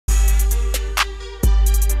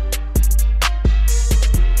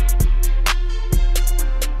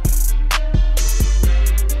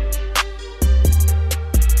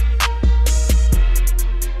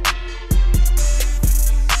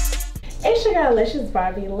girl, Luscious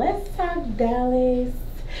Barbie. Let's talk Dallas.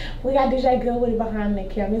 We got DJ Goodwitit behind the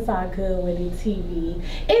camera. It's All Goodwitit TV.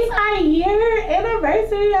 It's our year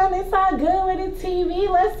anniversary on It's All Goodwitit TV.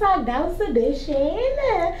 Let's talk Dallas edition.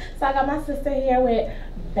 So I got my sister here with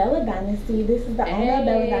Bella Dynasty. This is the owner of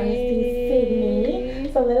Bella Dynasty,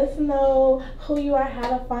 Sydnee. So let us know who you are,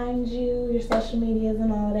 how to find you, your social medias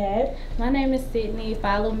and all that. My name is Sydnee.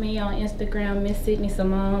 Follow me on Instagram, Miss Sydnee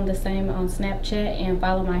Simone, the same on Snapchat, and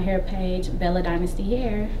follow my hair page, Bella Dynasty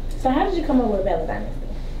Hair. So how did you come up with Bella Dynasty?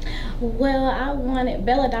 Well,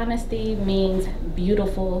 Bella Dynasty means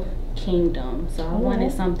beautiful kingdom. So I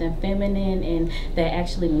wanted something feminine and that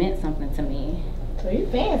actually meant something to me. So you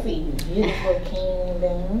fancy, beautiful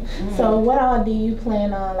kingdom. So what all do you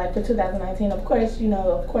plan on, like, for 2019? Of course, you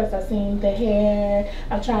know, I've seen the hair.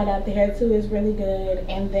 I've tried out the hair too. It's really good.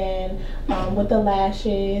 And then with the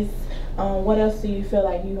lashes, what else do you feel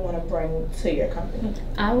like you want to bring to your company?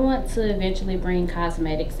 I want to eventually bring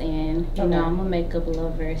cosmetics in. You know, I'm a makeup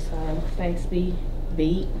lover, so face be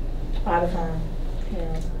beat all the time.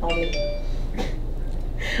 Yeah, only.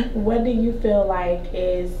 What do you feel like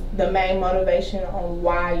is the main motivation on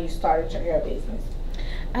why you started your hair business?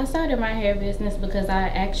 I started my hair business because I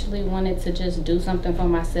actually wanted to just do something for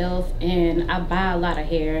myself, and I buy a lot of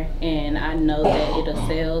hair and I know that it'll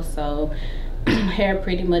sell, so hair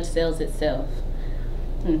pretty much sells itself.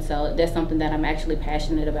 And so that's something that I'm actually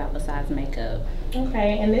passionate about besides makeup.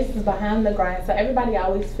 Okay, and this is behind the grind. So everybody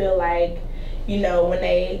always feel like, you know, when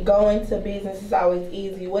they go into business, it's always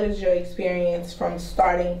easy. What is your experience from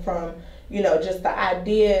starting from, you know, just the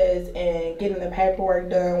ideas and getting the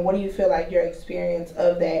paperwork done? What do you feel like your experience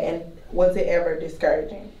of that, and was it ever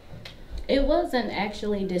discouraging? It wasn't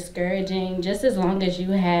actually discouraging, just as long as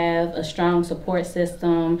you have a strong support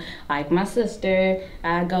system. Like my sister,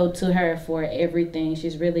 I go to her for everything.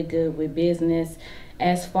 She's really good with business.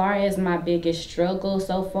 As far as my biggest struggle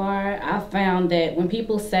so far, I found that when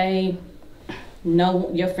people say, no,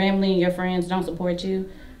 your family and your friends don't support you,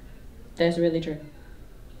 that's really true.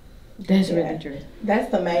 That's really true.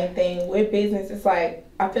 That's the main thing with business. It's like,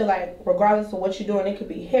 I feel like regardless of what you're doing, it could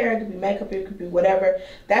be hair, it could be makeup, it could be whatever.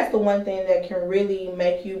 That's the one thing that can really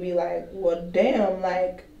make you be like, well, damn,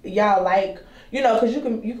 like, y'all like, you know, because you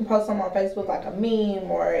can post something on Facebook like a meme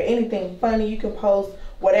or anything funny. You can post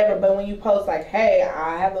whatever, but when you post like, hey,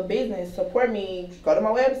 I have a business, support me, go to my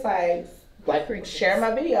website, like, share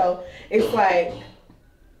my video, it's like,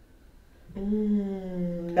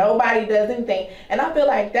 nobody does anything. And I feel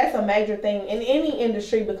like that's a major thing in any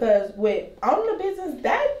industry, because with owning a business,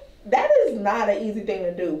 that is not an easy thing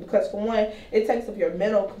to do, because for one, it takes up your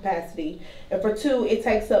mental capacity, and for two, it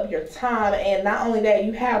takes up your time. And not only that,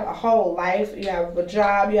 you have a whole life, you have a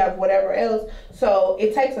job, you have whatever else, so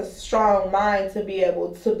it takes a strong mind to be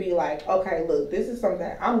able to be like, okay, look, this is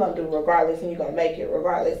something I'm gonna do regardless, and you're gonna make it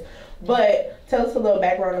regardless. But tell us a little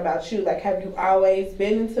background about you. Like, have you always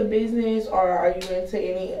been into business, or are you into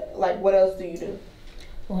any, like, what else do you do?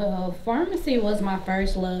 Well, pharmacy was my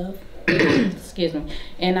first love. Excuse me.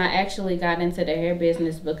 And I actually got into the hair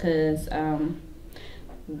business because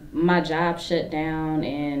my job shut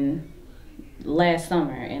down last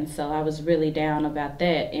summer, and so I was really down about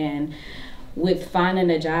that. And with finding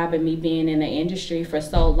a job and me being in the industry for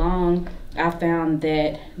so long, I found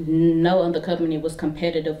that no other company was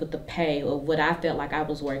competitive with the pay of what I felt like I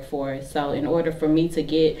was worth for. So in order for me to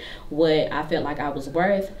get what I felt like I was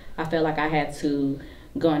worth, I felt like I had to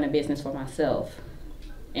go into business for myself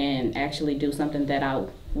and actually do something that I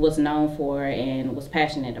was known for and was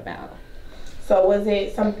passionate about. So was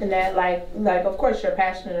it something that, like of course you're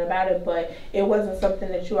passionate about it, but it wasn't something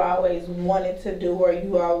that you always wanted to do, or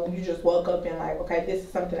you just woke up and like, okay, this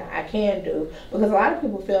is something that I can do? Because a lot of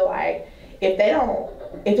people feel like if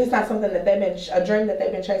it's not something that a dream that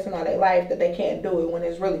they've been chasing all their life, that they can't do it, when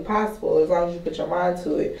it's really possible as long as you put your mind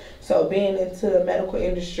to it. So being into the medical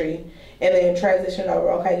industry and then transition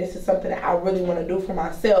over, okay, this is something that I really want to do for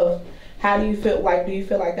myself. How do you feel like,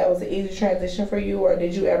 that was an easy transition for you, or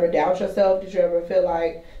did you ever doubt yourself? Did you ever feel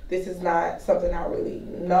like this is not something I really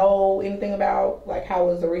know anything about? Like, how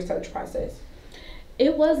was the research process?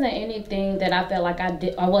 It wasn't anything that I felt like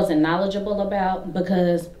I wasn't knowledgeable about,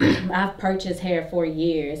 because I've purchased hair for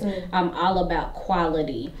years. I'm all about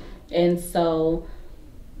quality. And so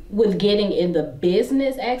with getting in the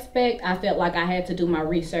business aspect, I felt like I had to do my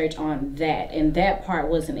research on that, and that part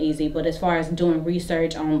wasn't easy. But as far as doing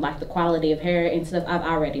research on like the quality of hair and stuff, I've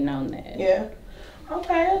already known that. Yeah.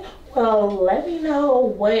 Okay. Well, let me know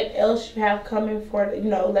what else you have coming for, you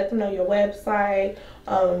know, let them know your website,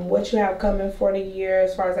 what you have coming for the year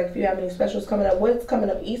as far as like if you have any specials coming up. What's coming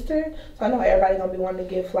up Easter? So I know everybody's going to be wanting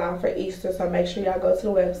to get fly for Easter, so make sure y'all go to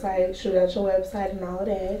the website, shoot out your website and all of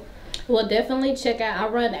that. Well, definitely check out. I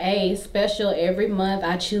run a special every month.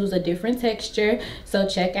 I choose a different texture, so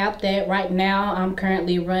check out that. Right now, I'm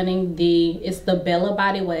currently running it's the Bella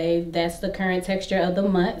Body Wave. That's the current texture of the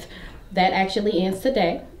month. That actually ends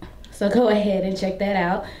today, so go ahead and check that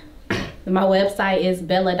out. My website is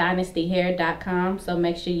belladynastyhair.com, so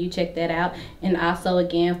make sure you check that out. And also,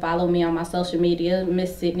 again, follow me on my social media,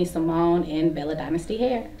 Miss Sydnee Simone and Bella Dynasty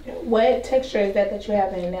Hair. What texture is that you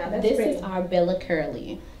have in now? This is our Bella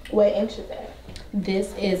Curly. What inch is that?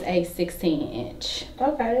 This is a 16-inch.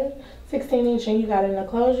 Okay, 16-inch, and you got an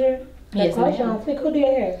enclosure? Yes, enclosure ma'am. on flick. Who do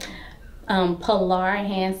your hair? Pilar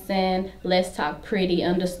Hansen, Let's Talk Pretty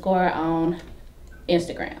 _ on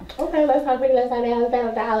Instagram. Okay, let's talk pretty. Let's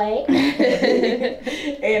talk darling.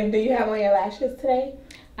 And do you have on your lashes today?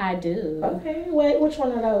 I do. Okay, which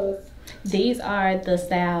one are those? These are the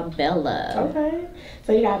style Bella. Okay,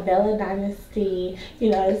 so you got Bella Dynasty, you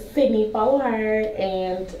know, Sydnee, follow her,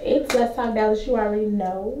 and it's Let's Talk Dallas, you already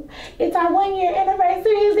know. It's our 1 year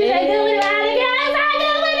anniversary,